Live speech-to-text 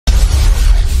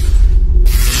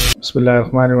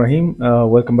Bismillahirrahmanirrahim.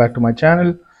 Welcome back to my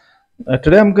channel.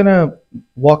 Today I'm gonna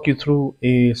walk you through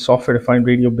a software-defined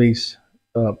radio base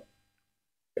uh,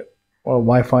 or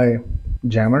Wi-Fi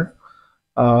jammer.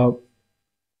 Uh,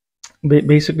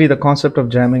 Basically, the concept of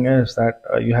jamming is that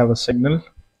you have a signal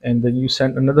and then you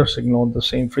send another signal on the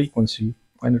same frequency,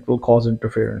 and it will cause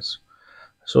interference.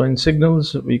 So in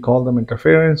signals, we call them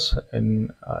interference,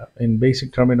 and in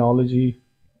basic terminology,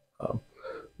 uh,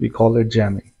 we call it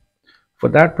jamming. For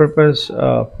that purpose,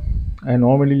 I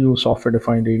normally use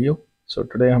software-defined radio. So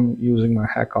today I'm using my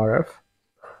hack RF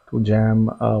to jam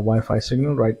a Wi-Fi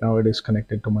signal. Right now it is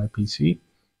connected to my PC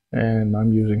and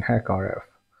I'm using hack RF.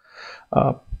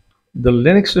 Uh, the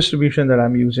Linux distribution that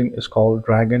I'm using is called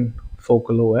Dragon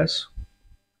Focal OS.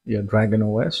 Yeah,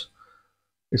 DragonOS.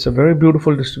 It's a very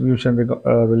beautiful distribution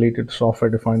related to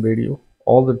software-defined radio.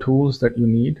 All the tools that you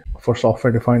need for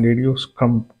software-defined radios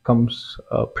comes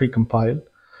pre-compiled.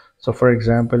 So for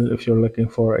example, if you're looking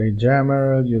for a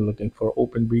jammer, you're looking for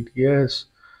OpenBTS,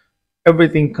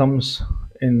 everything comes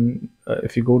in.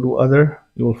 If you go to other,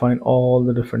 you will find all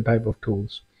the different type of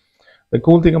tools. The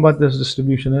cool thing about this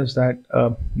distribution is that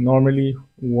normally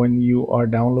when you are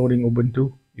downloading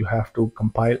Ubuntu, you have to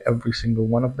compile every single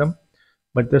one of them.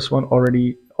 But this one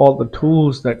already, all the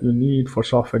tools that you need for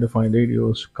software-defined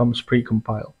radios comes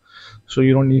pre-compiled. So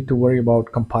you don't need to worry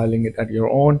about compiling it at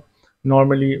your own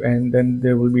normally, and then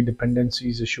there will be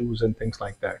dependencies, issues, and things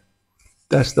like that.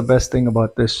 That's the best thing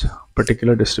about this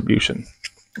particular distribution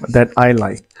that I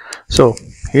like. So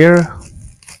here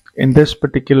in this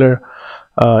particular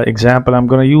example, I'm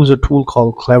going to use a tool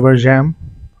called Clever Jam.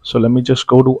 So let me just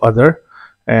go to other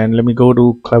and let me go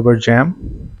to Clever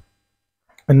Jam.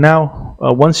 And now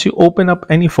once you open up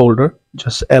any folder,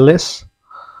 just ls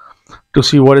to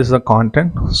see what is the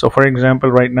content. So for example,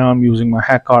 right now I'm using my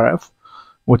hack RF,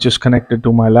 which is connected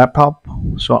to my laptop.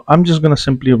 So I'm just going to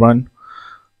simply run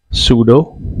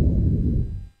sudo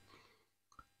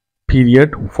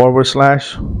 /jam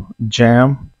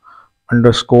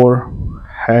 _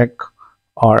 hack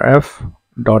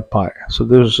rf.py. So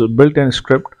there's a built-in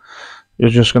script. You're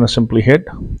just going to simply hit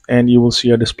and you will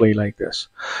see a display like this.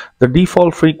 The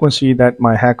default frequency that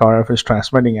my hack RF is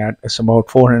transmitting at is about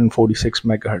 446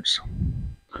 megahertz.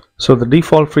 So the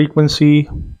default frequency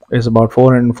is about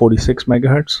 446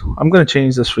 megahertz. I'm going to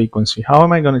change this frequency. How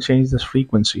am I going to change this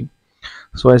frequency?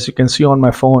 So as you can see on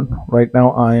my phone right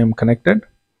now, I am connected.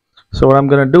 So what I'm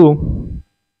going to do,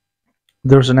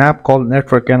 there's an app called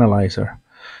Network Analyzer,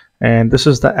 and this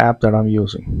is the app that I'm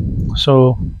using.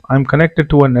 So I'm connected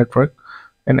to a network,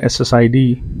 an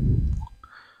SSID.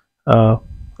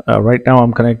 Right now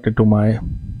I'm connected to my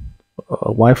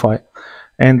Wi-Fi,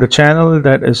 and the channel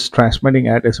that is transmitting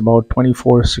at is about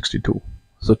 2462.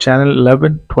 So channel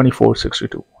 11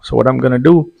 2462. So what I'm going to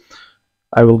do,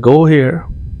 I will go here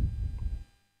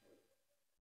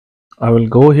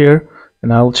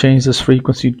and I'll change this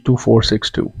frequency to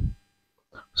 2462.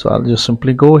 So I'll just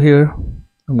simply go here.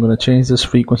 I'm going to change this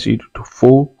frequency to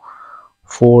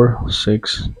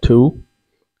 4462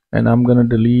 and I'm going to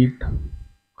delete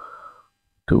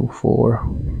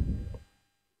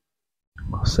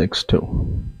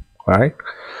 2462. All right,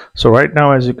 so right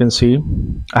now, as you can see,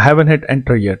 I haven't hit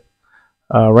enter yet.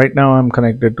 Right now I'm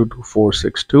connected to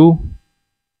 2462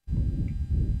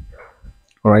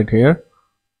 right here.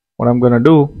 What I'm gonna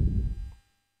do,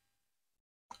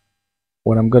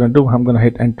 I'm gonna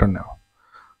hit enter now.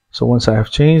 So once I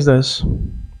have changed this,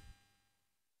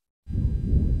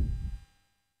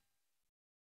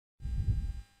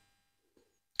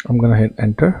 I'm gonna hit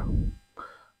enter.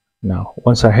 Now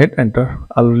once I hit enter,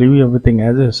 I'll leave everything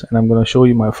as is and I'm gonna show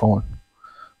you my phone.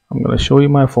 I'm gonna show you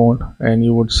my phone and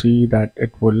you would see that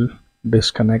it will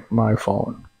disconnect my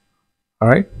phone. All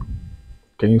right,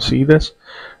 can you see this?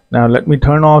 Now let me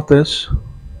turn off this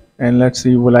and let's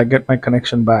see, will I get my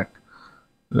connection back?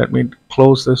 Let me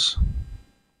close this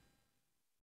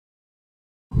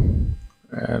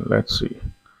and let's see,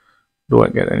 do I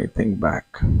get anything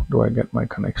back? Do I get my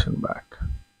connection back?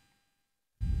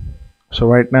 So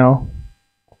right now,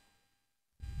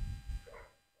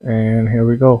 and here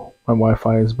we go, my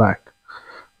Wi-Fi is back.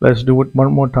 Let's do it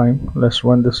one more time. Let's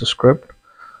run this script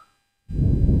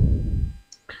and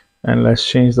let's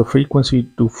change the frequency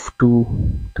to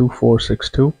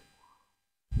 2462.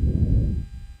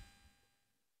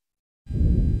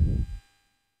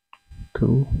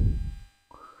 To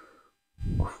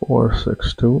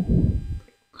 462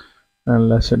 and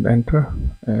let's hit enter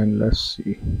and let's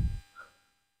see.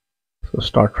 So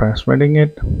start transmitting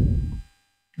it.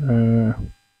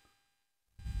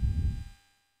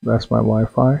 That's my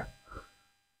Wi-Fi.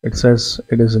 It says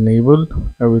it is enabled,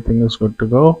 everything is good to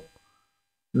go.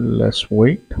 Let's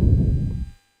wait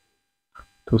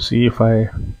to see if I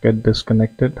get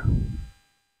disconnected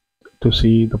to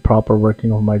see the proper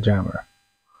working of my jammer.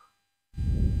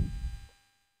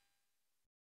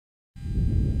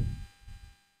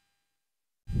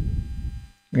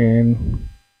 And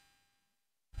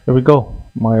here we go.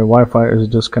 My Wi-Fi is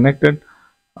disconnected.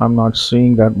 I'm not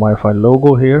seeing that Wi-Fi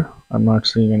logo here. I'm not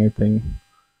seeing anything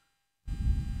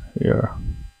here.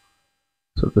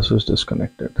 So this is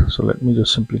disconnected. So let me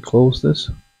just simply close this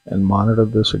and monitor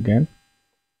this again.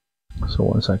 So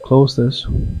once I close this,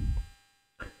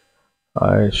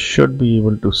 I should be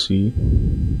able to see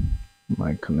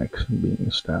my connection being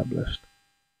established.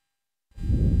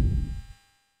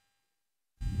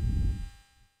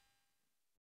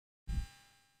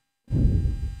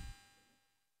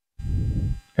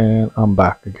 And I'm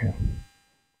back again.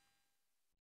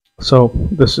 So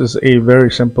this is a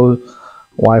very simple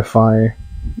Wi-Fi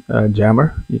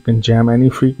jammer. You can jam any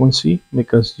frequency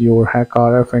because your HAC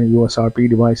RF and USRP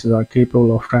devices are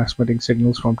capable of transmitting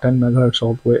signals from 10 MHz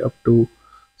all the way up to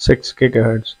 6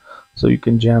 GHz. So you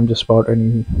can jam just about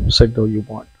any signal you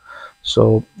want.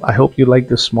 So I hope you like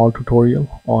this small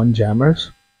tutorial on jammers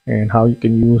and how you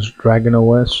can use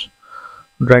DragonOS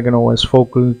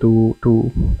Focal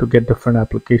to get different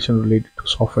applications related to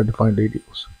software-defined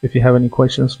radios. If you have any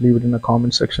questions, leave it in the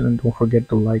comment section, and don't forget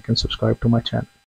to like and subscribe to my channel.